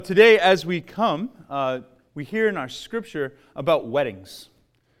Today, as we come, we hear in our scripture about weddings.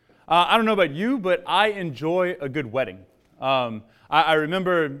 I don't know about you, but I enjoy a good wedding. I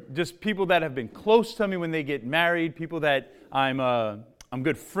remember just people that have been close to me when they get married, people that I'm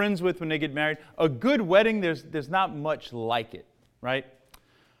good friends with when they get married. A good wedding, there's not much like it, right?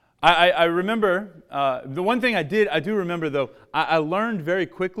 I remember, the one thing I do remember though, I learned very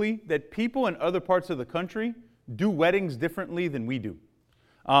quickly that people in other parts of the country do weddings differently than we do.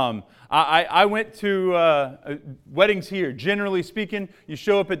 I went to weddings here. Generally speaking, you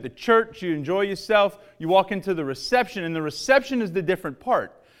show up at the church, you enjoy yourself, you walk into the reception, and the reception is the different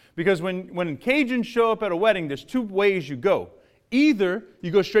part. Because when Cajuns show up at a wedding, there's two ways you go. Either you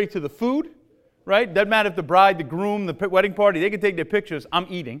go straight to the food, right? Doesn't matter if the bride, the groom, the wedding party, they can take their pictures. I'm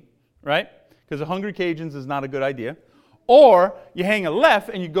eating, right? Because the hungry Cajuns is not a good idea. Or you hang a left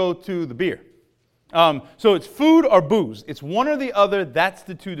and you go to the beer. So it's food or booze. It's one or the other. That's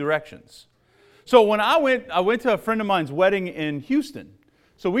the two directions. So when I went to a friend of mine's wedding in Houston.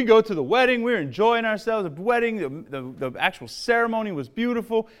 So we go to the wedding. We're enjoying ourselves. The wedding, the actual ceremony was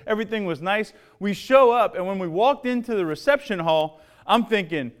beautiful. Everything was nice. We show up, and when we walked into the reception hall, I'm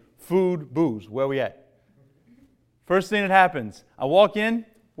thinking, food, booze. Where we at? First thing that happens, I walk in.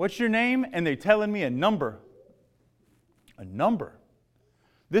 What's your name? And they're telling me a number. A number.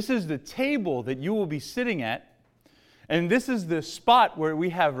 This is the table that you will be sitting at, and this is the spot where we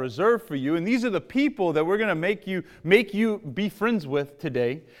have reserved for you, and these are the people that we're going to make you be friends with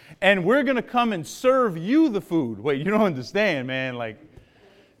today, and we're going to come and serve you the food. Wait, you don't understand, man. Like,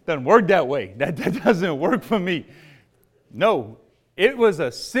 it doesn't work that way. That doesn't work for me. No, it was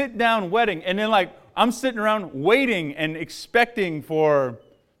a sit-down wedding, and then like I'm sitting around waiting and expecting for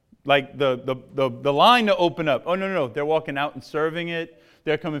like the line to open up. Oh, no, they're walking out and serving it.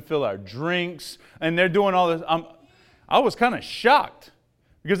 They're coming to fill our drinks, and they're doing all this. I was kind of shocked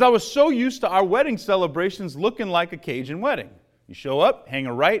because I was so used to our wedding celebrations looking like a Cajun wedding. You show up, hang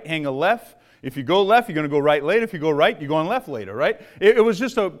a right, hang a left. If you go left, you're going to go right later. If you go right, you're going left later, right? It was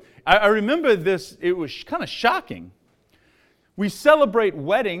just I remember this, it was kind of shocking. We celebrate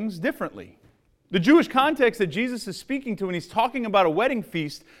weddings differently. The Jewish context that Jesus is speaking to when he's talking about a wedding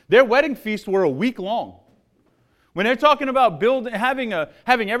feast, their wedding feasts were a week long. When they're talking about having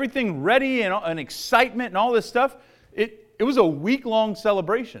everything ready and excitement and all this stuff, it was a week-long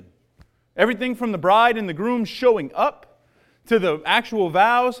celebration. Everything from the bride and the groom showing up to the actual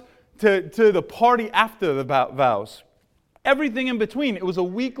vows to the party after the vows. Everything in between. It was a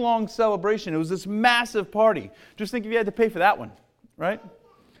week-long celebration. It was this massive party. Just think if you had to pay for that one, right?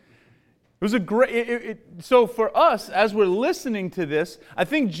 It was a great. So for us, as we're listening to this, I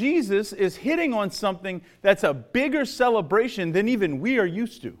think Jesus is hitting on something that's a bigger celebration than even we are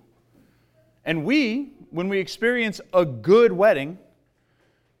used to. And when we experience a good wedding,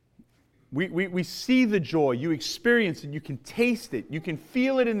 we see the joy. You experience it. You can taste it. You can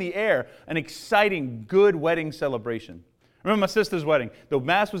feel it in the air. An exciting, good wedding celebration. I remember my sister's wedding. The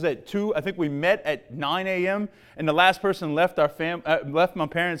mass was at 2. I think we met at 9 a.m. and the last person left left my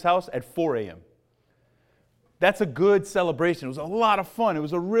parents' house at 4 a.m. That's a good celebration. It was a lot of fun. It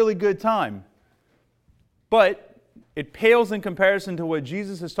was a really good time. But it pales in comparison to what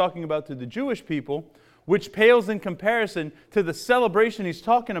Jesus is talking about to the Jewish people, which pales in comparison to the celebration he's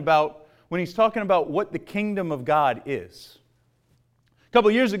talking about when he's talking about what the kingdom of God is. A couple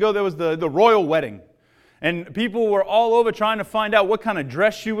of years ago, there was the royal wedding. And people were all over trying to find out what kind of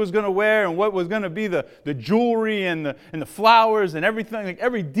dress she was going to wear and what was going to be the jewelry and the flowers and everything, like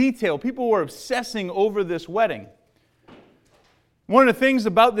every detail. People were obsessing over this wedding. One of the things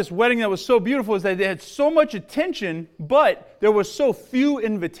about this wedding that was so beautiful is that they had so much attention, but there were so few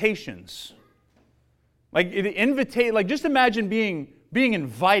invitations. Just imagine being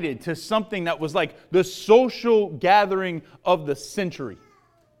invited to something that was like the social gathering of the century.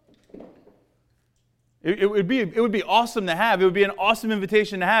 It would be awesome to have. It would be an awesome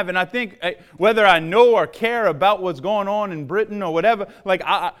invitation to have. And I think whether I know or care about what's going on in Britain or whatever, like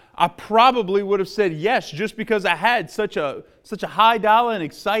I probably would have said yes just because I had such a high dollar and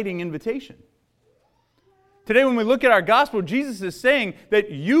exciting invitation. Today when we look at our gospel, Jesus is saying that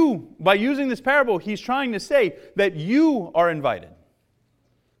by using this parable, he's trying to say that you are invited.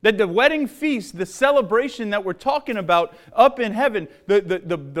 That the wedding feast, the celebration that we're talking about up in heaven,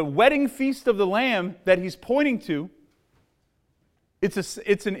 the wedding feast of the Lamb that he's pointing to,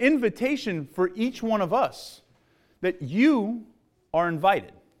 it's an invitation for each one of us that you are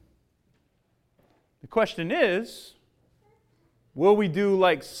invited. The question is, will we do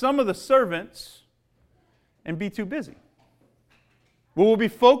like some of the servants and be too busy? Will we be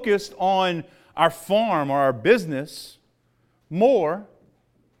focused on our farm or our business more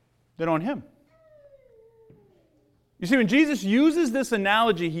than on him. You see, when Jesus uses this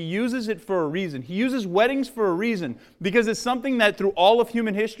analogy, he uses it for a reason. He uses weddings for a reason because it's something that through all of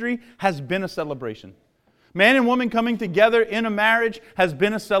human history has been a celebration. Man and woman coming together in a marriage has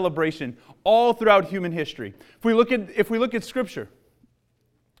been a celebration all throughout human history. If we look at Scripture,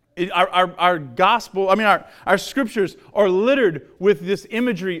 our gospel, our scriptures are littered with this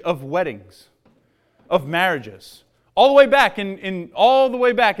imagery of weddings, of marriages. All the way back, all the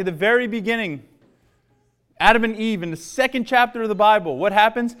way back at the very beginning, Adam and Eve, in the second chapter of the Bible, what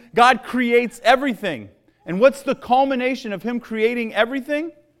happens? God creates everything. And what's the culmination of Him creating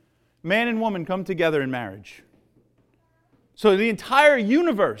everything? Man and woman come together in marriage. So the entire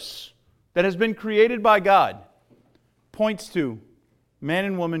universe that has been created by God points to man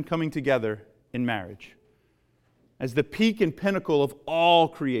and woman coming together in marriage as the peak and pinnacle of all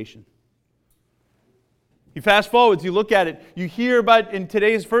creation. You fast forward, you look at it, you hear about, in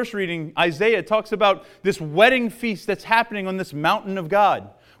today's first reading, Isaiah talks about this wedding feast that's happening on this mountain of God.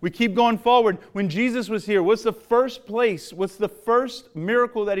 We keep going forward. When Jesus was here, what's the first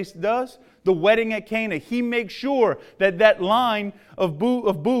miracle that He does? The wedding at Cana. He makes sure that that line of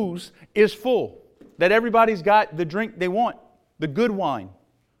booze is full, that everybody's got the drink they want, the good wine.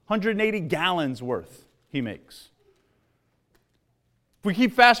 180 gallons worth He makes. If we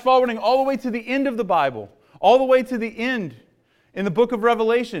keep fast forwarding all the way to the end of the Bible, all the way to the end in the book of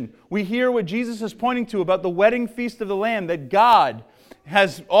Revelation, we hear what Jesus is pointing to about the wedding feast of the Lamb, that God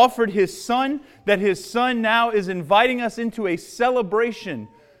has offered His Son, that His Son now is inviting us into a celebration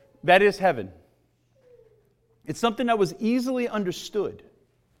that is heaven. It's something that was easily understood.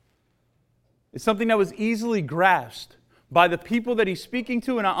 It's something that was easily grasped by the people that He's speaking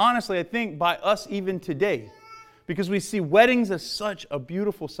to, and honestly, I think by us even today, because we see weddings as such a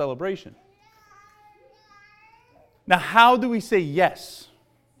beautiful celebration. Now, how do we say yes?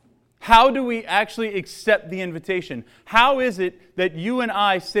 How do we actually accept the invitation? How is it that you and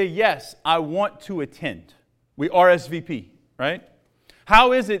I say, yes, I want to attend? We RSVP, right?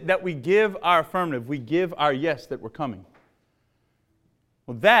 How is it that we give our affirmative, we give our yes that we're coming?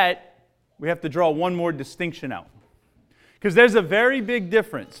 Well, that, we have to draw one more distinction out. Because there's a very big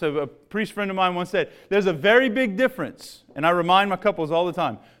difference. So a priest friend of mine once said, there's a very big difference, and I remind my couples all the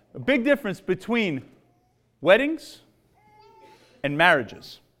time, a big difference between weddings and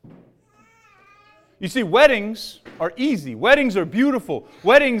marriages. You see, weddings are easy. Weddings are beautiful.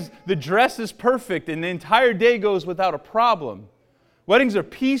 Weddings, the dress is perfect and the entire day goes without a problem. Weddings are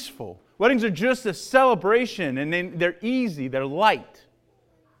peaceful. Weddings are just a celebration and they're easy, they're light.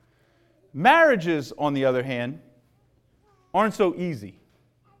 Marriages, on the other hand, aren't so easy.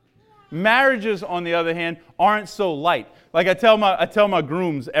 Marriages, on the other hand, aren't so light. Like I tell my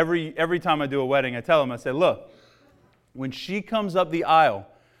grooms every time I do a wedding, I tell them, I say, look, when she comes up the aisle,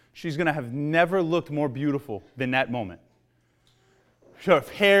 she's going to have never looked more beautiful than that moment. Her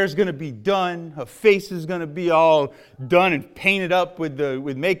hair's going to be done. Her face is going to be all done and painted up with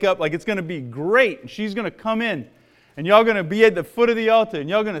makeup. Like, it's going to be great. And she's going to come in. And y'all going to be at the foot of the altar. And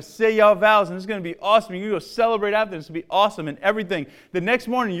y'all going to say y'all vows. And it's going to be awesome. You're going to go celebrate after. It's going to be awesome and everything. The next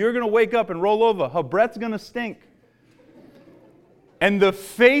morning, you're going to wake up and roll over. Her breath's going to stink. And the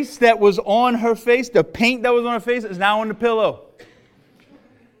face that was on her face, the paint that was on her face, is now on the pillow.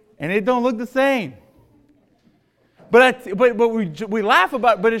 And it don't look the same. But we laugh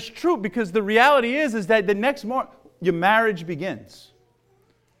about it, but it's true, because the reality is that the next morning, your marriage begins.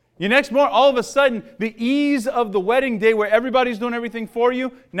 Your next morning, all of a sudden, the ease of the wedding day where everybody's doing everything for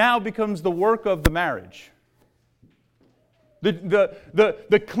you now becomes the work of the marriage.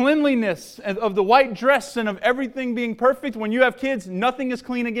 The cleanliness of the white dress and of everything being perfect. When you have kids, nothing is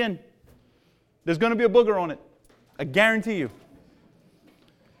clean again. There's going to be a booger on it. I guarantee you.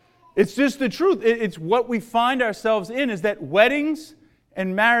 It's just the truth. It's what we find ourselves in, is that weddings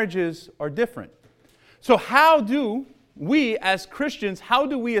and marriages are different. So how do we as Christians, how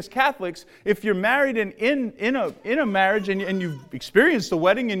do we as Catholics, if you're married in a marriage and you've experienced a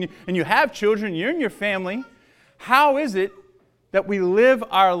wedding and you have children, you're in your family, how is it that we live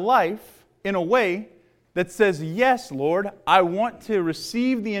our life in a way that says, yes, Lord, I want to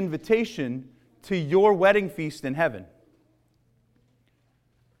receive the invitation to your wedding feast in heaven?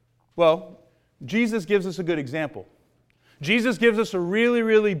 Well, Jesus gives us a good example. Jesus gives us a really,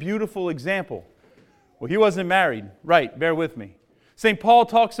 really beautiful example. Well, He wasn't married. Right, bear with me. St. Paul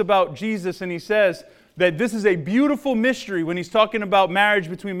talks about Jesus and he says that this is a beautiful mystery when he's talking about marriage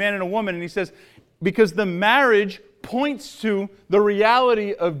between man and a woman. And he says, because the marriage points to the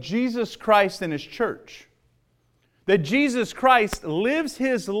reality of Jesus Christ and His church. That Jesus Christ lives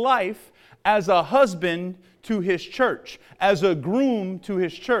His life as a husband to His church, as a groom to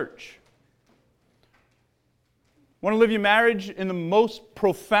His church. Want to live your marriage in the most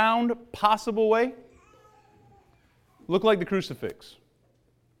profound possible way? Look like the crucifix.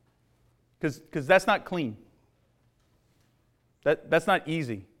 Because that's not clean. That's not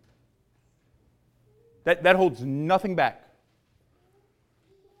easy. That holds nothing back.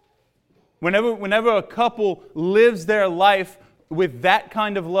 Whenever a couple lives their life with that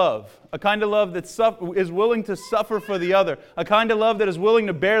kind of love, a kind of love that is willing to suffer for the other, a kind of love that is willing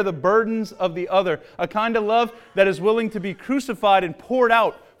to bear the burdens of the other, a kind of love that is willing to be crucified and poured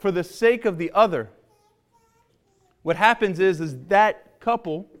out for the sake of the other, what happens is that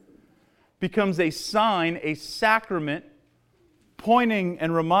couple becomes a sign, a sacrament, pointing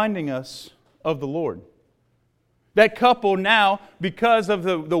and reminding us of the Lord. That couple now, because of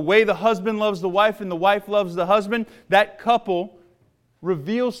the way the husband loves the wife and the wife loves the husband, that couple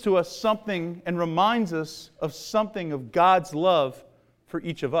reveals to us something and reminds us of something of God's love for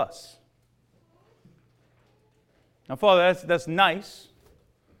each of us. Now, Father, that's nice.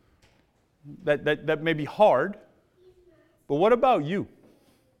 That may be hard. But what about you?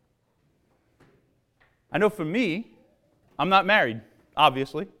 I know for me, I'm not married,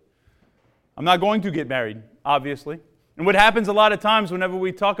 obviously. I'm not going to get married, obviously. And what happens a lot of times whenever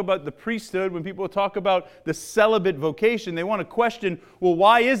we talk about the priesthood, when people talk about the celibate vocation, they want to question, well,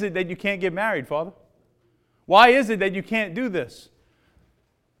 why is it that you can't get married, Father? Why is it that you can't do this?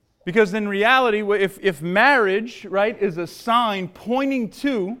 Because in reality, if marriage, right, is a sign pointing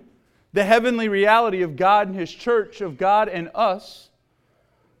to the heavenly reality of God and His church, of God and us,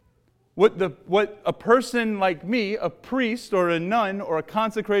 what a person like me, a priest or a nun or a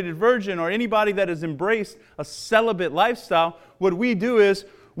consecrated virgin or anybody that has embraced a celibate lifestyle, what we do is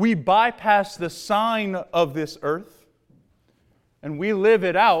we bypass the sign of this earth and we live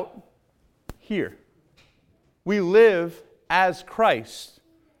it out here. We live as Christ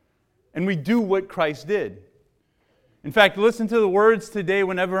and we do what Christ did. In fact, listen to the words today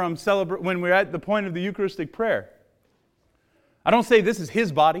whenever when we're at the point of the Eucharistic prayer. I don't say this is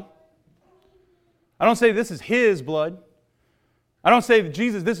His body. I don't say this is His blood. I don't say,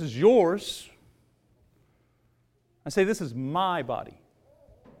 Jesus, this is yours. I say this is my body.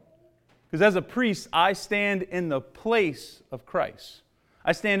 Because as a priest, I stand in the place of Christ.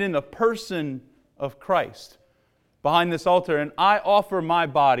 I stand in the person of Christ behind this altar, and I offer my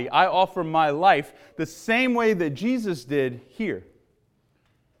body, I offer my life the same way that Jesus did here.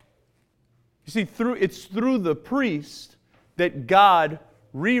 You see, it's through the priest that God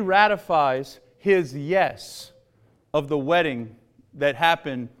re-ratifies His yes of the wedding that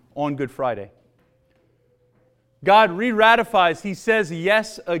happened on Good Friday. God re-ratifies, He says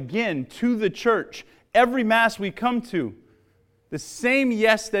yes again to the church. Every Mass we come to, the same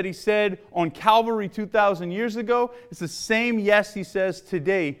yes that He said on Calvary 2,000 years ago, it's the same yes He says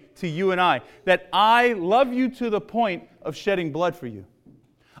today to you and I. That I love you to the point of shedding blood for you.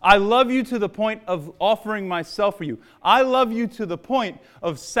 I love you to the point of offering myself for you. I love you to the point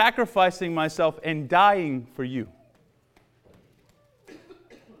of sacrificing myself and dying for you.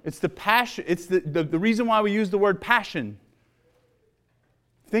 It's the passion. It's the reason why we use the word passion.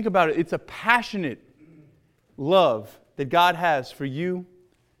 Think about it. It's a passionate love that God has for you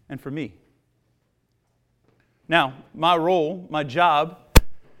and for me. Now, my role, my job,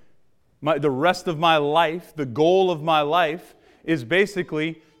 the rest of my life, the goal of my life is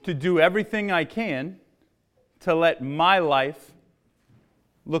basically to do everything I can to let my life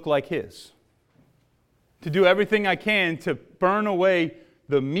look like His. To do everything I can to burn away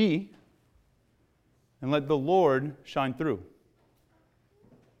the me and let the Lord shine through.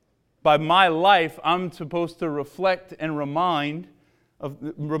 By my life, I'm supposed to reflect and remind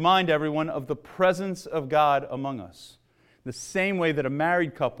everyone of the presence of God among us. The same way that a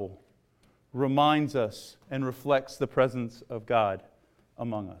married couple reminds us and reflects the presence of God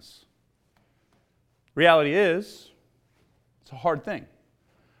among us. Reality is, it's a hard thing.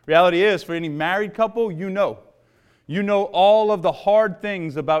 Reality is, for any married couple, you know all of the hard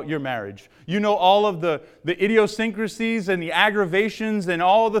things about your marriage. You know all of the idiosyncrasies and the aggravations and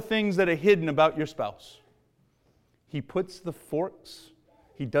all the things that are hidden about your spouse. He puts the forks.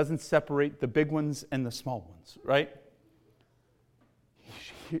 He doesn't separate the big ones and the small ones, right?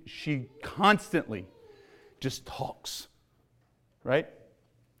 She constantly just talks, right?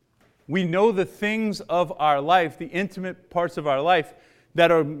 We know the things of our life, the intimate parts of our life that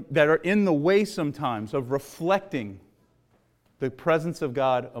are in the way sometimes of reflecting the presence of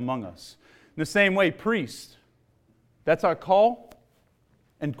God among us. In the same way, priest, that's our call,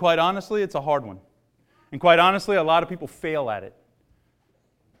 and quite honestly, it's a hard one. And quite honestly, a lot of people fail at it.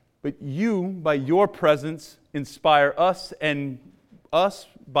 But you, by your presence, inspire us, and us,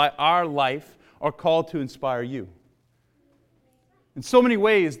 by our life, are called to inspire you. In so many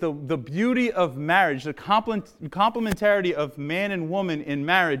ways, the beauty of marriage, the complementarity of man and woman in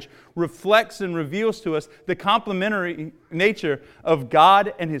marriage reflects and reveals to us the complementary nature of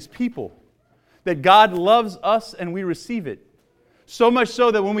God and His people. That God loves us and we receive it. So much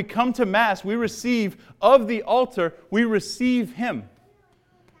so that when we come to Mass, we receive of the altar, we receive Him.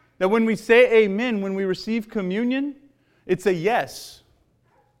 That when we say amen, when we receive communion, it's a yes.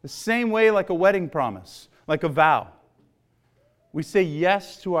 The same way like a wedding promise, like a vow. We say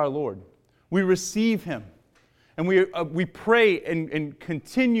yes to our Lord. We receive Him. And we pray and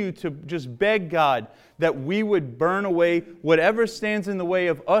continue to just beg God that we would burn away whatever stands in the way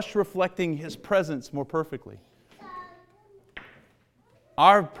of us reflecting His presence more perfectly.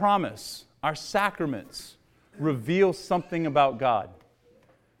 Our promise, our sacraments, reveal something about God.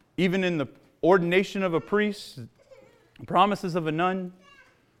 Even in the ordination of a priest, promises of a nun,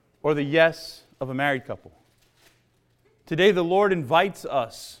 or the yes of a married couple. Today the Lord invites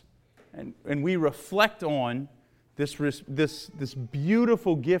us, and we reflect on this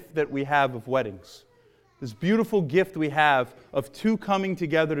beautiful gift that we have of weddings. This beautiful gift we have of two coming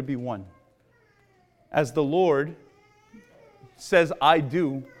together to be one. As the Lord says, I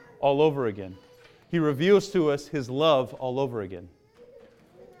do, all over again. He reveals to us His love all over again.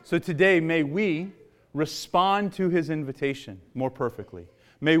 So today, may we respond to His invitation more perfectly.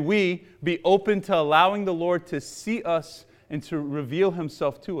 May we be open to allowing the Lord to see us and to reveal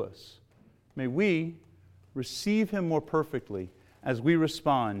Himself to us. May we receive Him more perfectly as we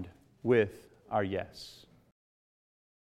respond with our yes.